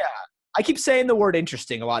saying the word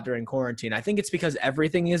interesting a lot during quarantine. I think it's because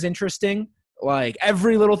everything is interesting. Like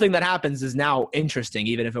every little thing that happens is now interesting,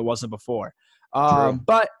 even if it wasn't before.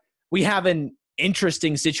 But we have an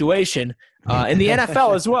interesting situation in the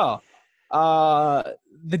NFL as well.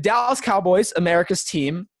 The Dallas Cowboys, America's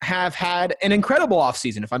team, have had an incredible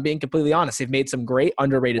offseason. If I'm being completely honest, they've made some great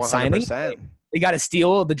underrated 100%. signings. They got a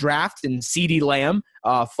steal of the draft and CeeDee Lamb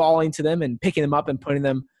falling to them and picking them up and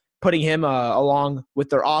putting him along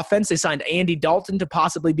with their offense. They signed Andy Dalton to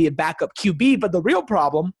possibly be a backup QB, but the real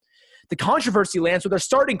problem, the controversy lands with their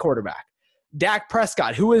starting quarterback, Dak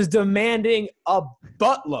Prescott, who is demanding a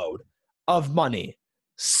buttload of money.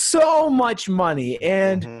 So much money.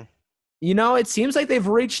 And, it seems like they've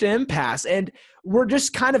reached an impasse. And we're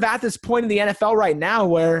just kind of at this point in the NFL right now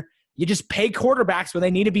where you just pay quarterbacks when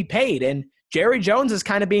they need to be paid. And Jerry Jones is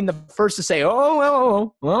kind of being the first to say,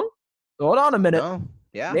 well, hold on a minute. No.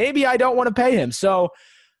 Yeah. Maybe I don't want to pay him. So,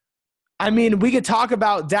 I mean, we could talk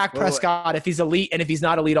about Dak Prescott if he's elite and if he's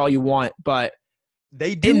not elite all you want, but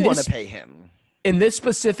they do want to pay him. In this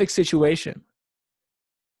specific situation,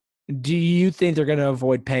 do you think they're going to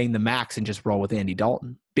avoid paying the max and just roll with Andy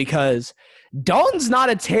Dalton? Because Dalton's not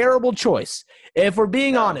a terrible choice. If we're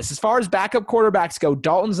being honest, as far as backup quarterbacks go,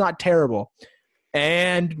 Dalton's not terrible.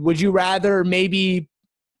 And would you rather maybe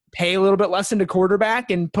pay a little bit less into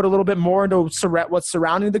quarterback and put a little bit more into what's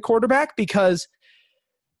surrounding the quarterback? Because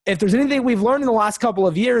if there's anything we've learned in the last couple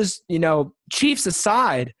of years, Chiefs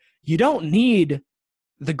aside, you don't need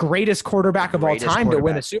the greatest quarterback of all time to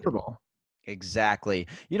win a Super Bowl. Exactly.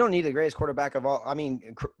 You don't need the greatest quarterback of all. I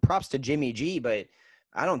mean, props to Jimmy G, but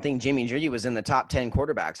I don't think Jimmy G was in the top 10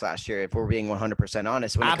 quarterbacks last year, if we're being 100%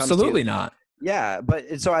 honest. Absolutely not. Yeah,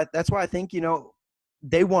 but so that's why I think,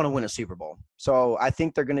 they want to win a Super Bowl. So I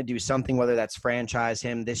think they're going to do something, whether that's franchise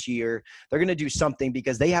him this year. They're going to do something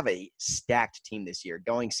because they have a stacked team this year.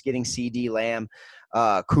 Getting CeeDee Lamb,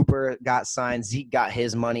 Cooper got signed, Zeke got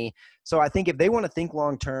his money. So I think if they want to think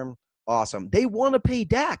long-term, awesome. They want to pay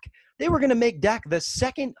Dak. They were going to make Dak the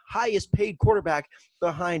second highest paid quarterback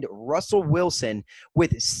behind Russell Wilson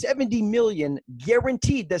with $70 million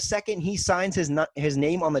guaranteed the second he signs his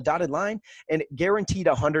name on the dotted line, and guaranteed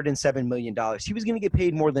 $107 million. He was going to get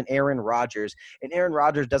paid more than Aaron Rodgers, and Aaron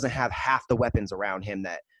Rodgers doesn't have half the weapons around him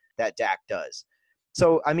that Dak does.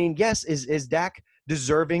 So, I mean, yes, is Dak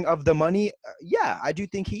deserving of the money? Yeah, I do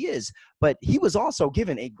think he is. But he was also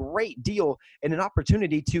given a great deal and an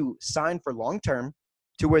opportunity to sign for long-term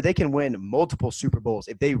to where they can win multiple Super Bowls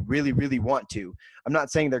if they really, really want to. I'm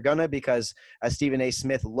not saying they're gonna, because as Stephen A.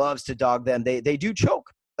 Smith loves to dog them, they do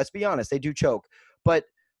choke. Let's be honest, they do choke. But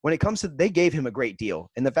when it comes to, they gave him a great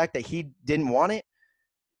deal. And the fact that he didn't want it,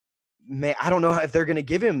 man, I don't know if they're going to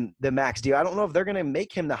give him the max deal. I don't know if they're going to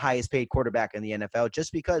make him the highest paid quarterback in the NFL,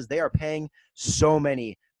 just because they are paying so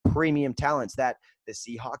many premium talents that the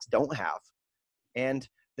Seahawks don't have and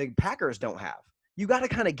the Packers don't have. You got to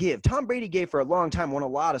kind of give. Tom Brady gave for a long time, won a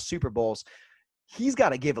lot of Super Bowls. He's got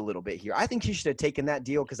to give a little bit here. I think he should have taken that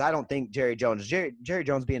deal, because I don't think Jerry Jones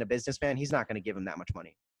being a businessman, he's not going to give him that much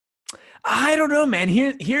money. I don't know, man.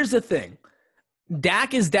 Here's the thing.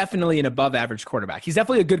 Dak is definitely an above-average quarterback. He's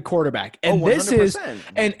definitely a good quarterback. And this is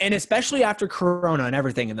 – and especially after Corona and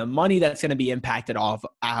everything and the money that's going to be impacted out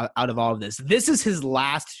of all of this, this is his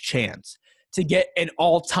last chance to get an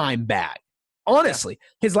all-time bag. Honestly,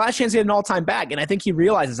 his last chance to get an all-time bag. And I think he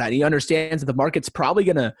realizes that. He understands that the market's probably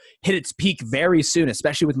going to hit its peak very soon,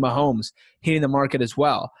 especially with Mahomes hitting the market as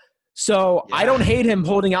well. So I don't hate him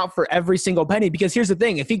holding out for every single penny, because here's the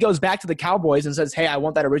thing. If he goes back to the Cowboys and says, hey, I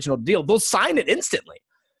want that original deal, they'll sign it instantly.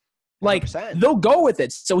 Like 100%. They'll go with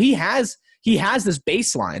it. So he has this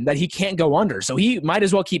baseline that he can't go under. So he might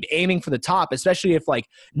as well keep aiming for the top, especially if like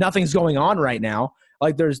nothing's going on right now.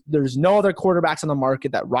 Like there's no other quarterbacks on the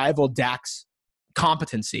market that rival Dak's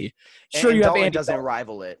competency. Sure, and you have Dalton Andy doesn't Dalton.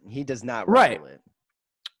 Rival it. He does not rival it.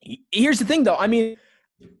 Here's the thing, though. I mean,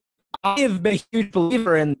 I have been a huge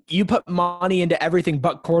believer in you put money into everything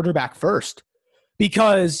but quarterback first.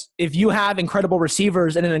 Because if you have incredible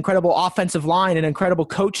receivers and an incredible offensive line and incredible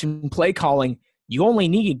coach and play calling, you only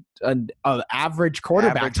need an average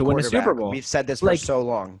quarterback to win a Super Bowl. We've said this for so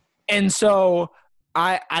long. And so,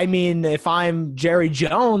 I mean, if I'm Jerry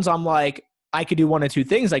Jones, I'm like, I could do one of two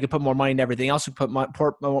things. I could put more money into everything else, put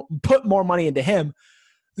more money into him.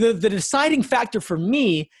 the deciding factor for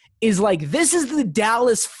me is like, this is the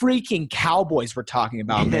Dallas freaking Cowboys we're talking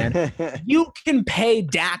about, man. You can pay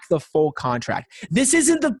Dak the full contract. This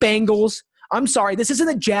isn't the Bengals. I'm sorry. This isn't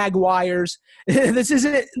the Jaguars. This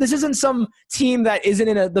isn't some team that isn't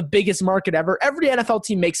in the biggest market ever. Every NFL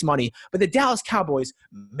team makes money, but the Dallas Cowboys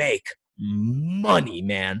make money,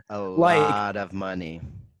 man. A lot of money.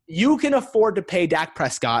 You can afford to pay Dak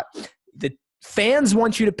Prescott. The fans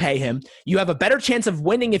want you to pay him. You have a better chance of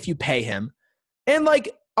winning if you pay him. And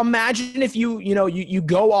like, imagine if you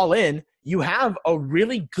go all in, you have a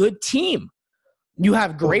really good team. You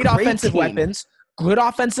have great offensive weapons, good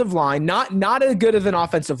offensive line, not as good of an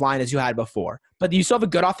offensive line as you had before, but you still have a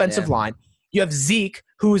good offensive line. You have Zeke,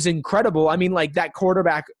 who is incredible. I mean, like that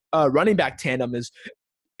quarterback running back tandem is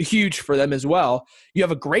huge for them as well. You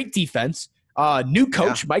have a great defense. New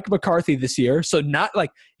coach, Mike McCarthy this year. So not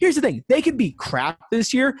like, here's the thing. They could be crap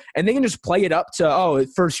this year and they can just play it up to,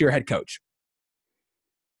 first year head coach.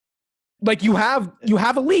 Like you have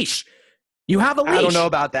a leash. You have a leash. I don't know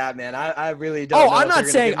about that, man. I really don't. I'm not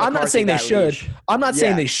saying they should. I'm not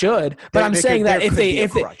saying they should, but I'm saying that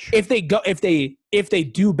if they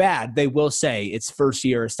do bad, they will say it's first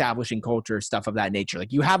year establishing culture, stuff of that nature.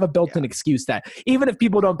 Like you have a built-in excuse that even if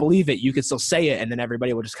people don't believe it, you can still say it, and then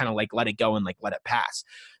everybody will just kind of like let it go and like let it pass.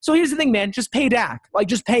 So here's the thing, man. Just pay Dak. Like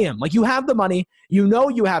just pay him. Like you have the money. You know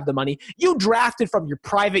you have the money. You drafted from your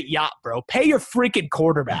private yacht, bro. Pay your freaking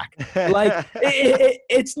quarterback. Like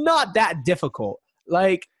it's not that difficult.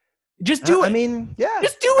 Like just do it. I mean, yeah.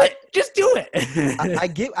 Just do it. Just do it.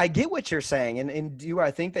 I get what you're saying. And do I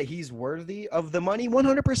think that he's worthy of the money?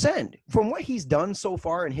 100%. From what he's done so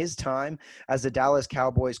far in his time as the Dallas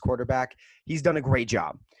Cowboys quarterback, he's done a great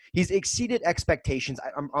job. He's exceeded expectations.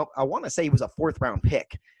 I want to say he was a 4th-round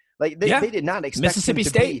pick. Like they did not expect Mississippi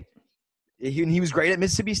State. He was great at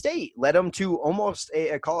Mississippi State. Led him to almost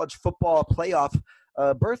a college football playoff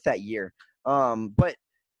berth that year. But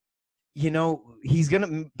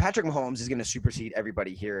Patrick Mahomes is gonna supersede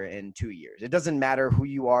everybody here in 2 years. It doesn't matter who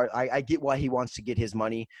you are. I get why he wants to get his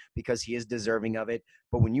money because he is deserving of it.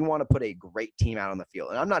 But when you want to put a great team out on the field,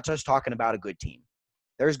 and I'm not just talking about a good team.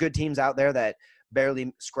 There's good teams out there that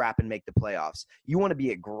barely scrap and make the playoffs. You want to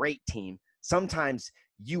be a great team. Sometimes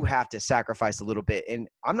you have to sacrifice a little bit. And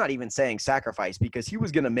I'm not even saying sacrifice because he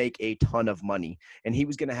was going to make a ton of money and he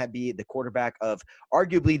was going to be the quarterback of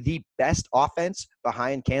arguably the best offense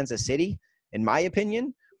behind Kansas City, in my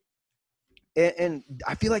opinion. And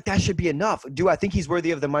I feel like that should be enough. Do I think he's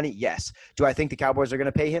worthy of the money? Yes. Do I think the Cowboys are going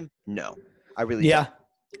to pay him? No, I really don't.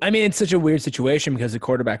 I mean, it's such a weird situation because the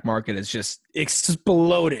quarterback market has just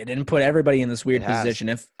exploded and put everybody in this weird position.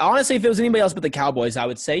 If it was anybody else but the Cowboys, I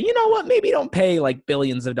would say, you know what, maybe don't pay like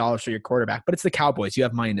billions of dollars for your quarterback, but it's the Cowboys. You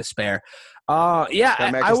have money to spare.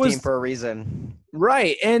 America's team for a reason.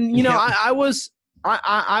 Right. And, I was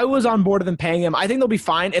on board with them paying him. I think they'll be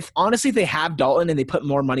fine. If they have Dalton and they put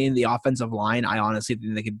more money in the offensive line, I honestly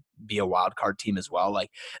think they could be a wild card team as well.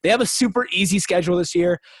 Like they have a super easy schedule this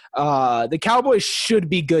year. The Cowboys should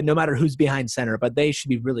be good no matter who's behind center, but they should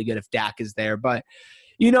be really good if Dak is there. But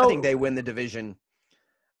I think they win the division.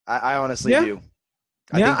 I honestly do.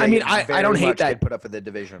 I don't hate that. Put up for the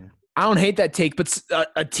division. I don't hate that take, but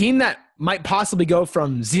a team that might possibly go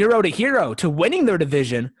from 0 to hero to winning their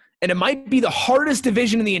division, and it might be the hardest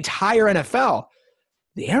division in the entire NFL,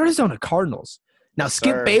 the Arizona Cardinals. Now,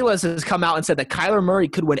 Skip Bayless has come out and said that Kyler Murray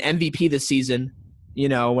could win MVP this season.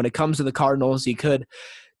 When it comes to the Cardinals, he could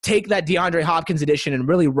take that DeAndre Hopkins edition and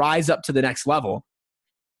really rise up to the next level.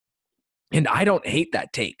 And I don't hate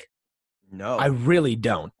that take. No. I really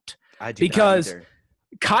don't. I do because not either.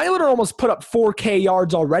 Kyler almost put up 4K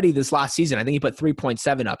yards already this last season. I think he put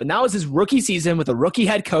 3.7 up. And that was his rookie season with a rookie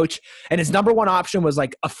head coach. And his number one option was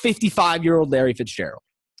like a 55-year-old Larry Fitzgerald.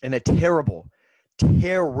 And a terrible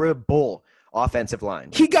offensive line.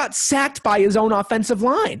 He got sacked by his own offensive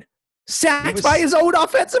line. I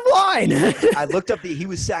looked up he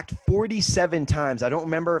was sacked 47 times. I don't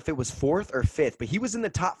remember if it was 4th or 5th, but he was in the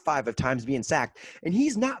top 5 of times being sacked. And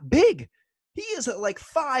he's not big. He is like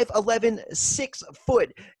 5'11", 6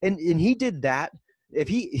 foot. And he did that. If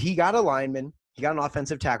he got a lineman, he got an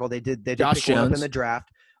offensive tackle. They did pick one up in the draft.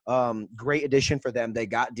 Great addition for them. They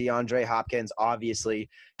got DeAndre Hopkins, obviously.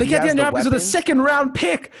 They got DeAndre Hopkins with a 2nd-round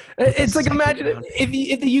pick. It's like, imagine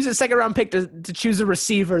if they use a 2nd-round pick to choose a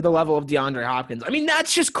receiver the level of DeAndre Hopkins. I mean,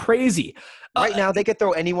 that's just crazy. Right now, they could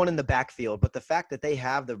throw anyone in the backfield, but the fact that they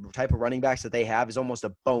have the type of running backs that they have is almost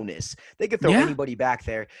a bonus. They could throw anybody back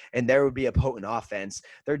there, and there would be a potent offense.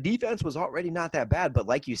 Their defense was already not that bad, but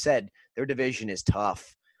like you said, their division is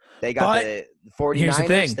tough. They got the 49ers. Here's the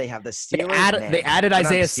thing. They have the Steelers. They added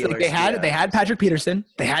Isaiah. Steelers, They had Patrick Peterson.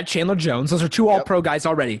 They had Chandler Jones. Those are two All-Pro guys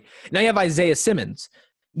already. Now you have Isaiah Simmons.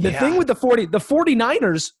 The thing with the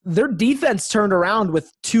 49ers, their defense turned around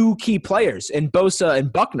with two key players in Bosa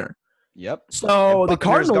and Buckner. Yep. So the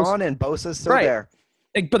Cardinals gone and Bosa's still there.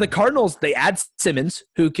 But the Cardinals, they add Simmons,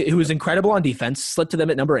 who is incredible on defense, slipped to them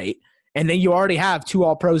at number 8. And then you already have two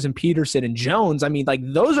All-Pros in Peterson and Jones. I mean, like,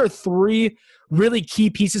 those are three really key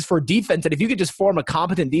pieces for defense. And if you could just form a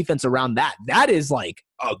competent defense around that, that is like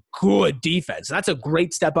a good defense. That's a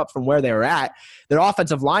great step up from where they were at. Their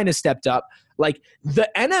offensive line has stepped up. Like, the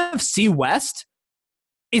NFC West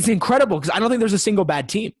is incredible because I don't think there's a single bad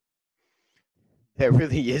team. There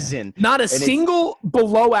really isn't. Not a single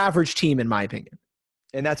below average team, in my opinion.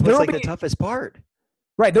 And that's what's the toughest part.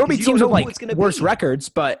 Right. There will be teams with like worse records,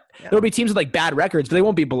 but there will be teams with like bad records, but they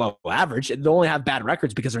won't be below average. They'll only have bad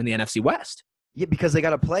records because they're in the NFC West. Yeah, because they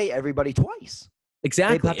got to play everybody twice.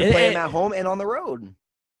 Exactly. They have to play them at home and on the road.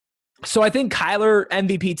 So I think Kyler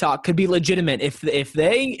MVP talk could be legitimate if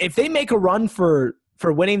they make a run for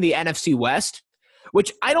winning the NFC West,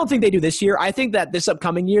 which I don't think they do this year. I think that this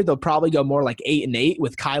upcoming year they'll probably go more like 8-8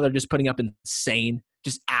 with Kyler just putting up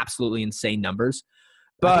absolutely insane numbers.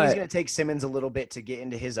 But I think it's going to take Simmons a little bit to get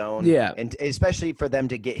into his own. Yeah. And especially for them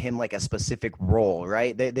to get him like a specific role,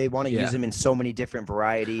 right? They want to use him in so many different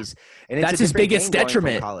varieties. And that's his biggest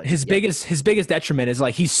detriment. His biggest detriment is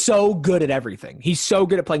like he's so good at everything. He's so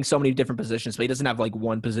good at playing so many different positions, but he doesn't have like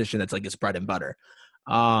one position that's like his bread and butter.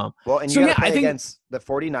 Well, and you got to play against the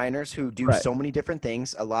 49ers who do so many different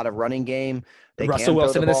things, a lot of running game. Russell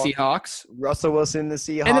Wilson and the Seahawks.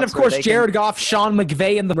 And then, of course, Jared Goff, Sean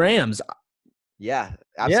McVay, and the Rams. Yeah,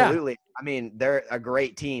 absolutely. Yeah. I mean, they're a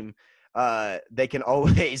great team. They can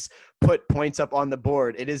always put points up on the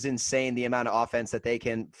board. It is insane the amount of offense that they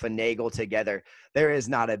can finagle together. There is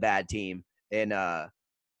not a bad team in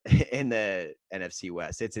the NFC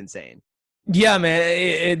West. It's insane. Yeah,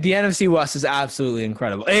 man, the NFC West is absolutely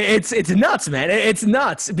incredible. It's nuts, man. It's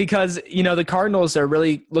nuts because, the Cardinals are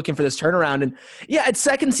really looking for this turnaround. And, yeah, it's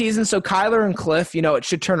second season, so Kyler and Cliff, it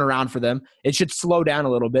should turn around for them. It should slow down a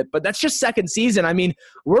little bit, but that's just second season. I mean,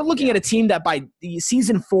 we're looking at a team that by the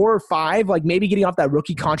season 4 or 5, like maybe getting off that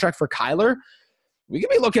rookie contract for Kyler, we could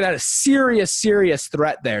be looking at a serious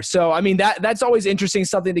threat there. So, I mean, that's always interesting,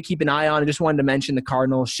 something to keep an eye on. I just wanted to mention the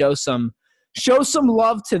Cardinals, show some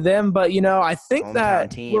love to them, but I think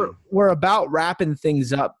that we're about wrapping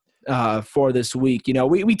things up for this week.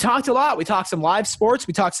 We talked a lot. We talked some live sports.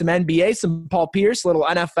 We talked some NBA, some Paul Pierce, a little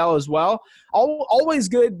NFL as well. Always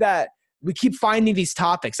good that we keep finding these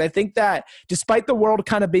topics. I think that despite the world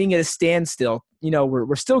kind of being at a standstill,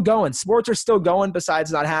 we're still going. Sports are still going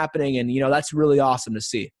besides not happening, and that's really awesome to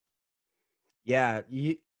see. Yeah,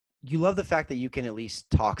 you love the fact that you can at least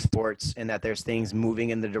talk sports and that there's things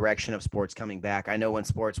moving in the direction of sports coming back. I know when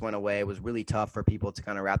sports went away, it was really tough for people to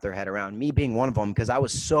kind of wrap their head around, me being one of them, because I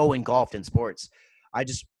was so engulfed in sports. I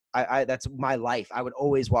that's my life. I would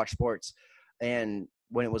always watch sports. And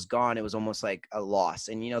when it was gone, it was almost like a loss.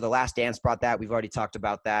 And, The Last Dance brought that. We've already talked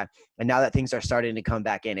about that. And now that things are starting to come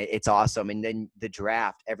back in, it's awesome. And then the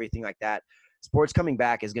draft, everything like that. Sports coming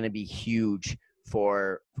back is going to be huge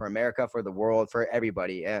for America, for the world, for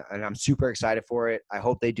everybody. And I'm super excited for it. I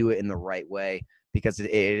hope they do it in the right way because it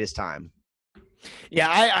is time. Yeah,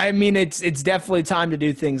 I mean, it's definitely time to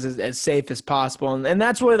do things as safe as possible. And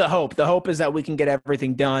that's really the hope. The hope is that we can get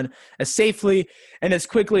everything done as safely and as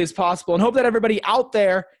quickly as possible, and hope that everybody out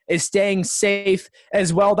there is staying safe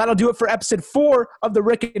as well. That'll do it for episode 4 of the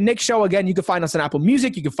Rik and Nick Show. Again, you can find us on Apple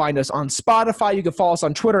Music. You can find us on Spotify. You can follow us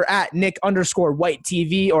on Twitter at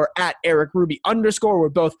Nick_WhiteTV or at EricRuby_. We're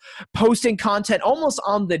both posting content almost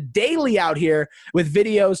on the daily out here with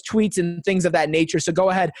videos, tweets, and things of that nature. So go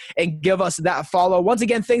ahead and give us that follow. Once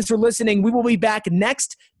again, thanks for listening. We will be back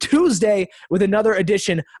next Tuesday with another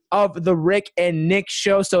edition of the Rik and Nick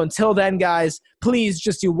Show. So until then, guys, please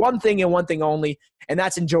just do one thing and one thing only, and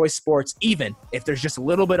that's enjoy sports, even if there's just a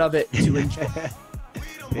little bit of it to enjoy.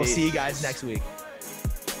 We'll see you guys next week.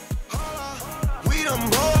 We them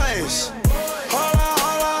boys. Holla,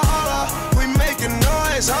 holla, holla. We making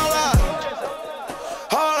noise.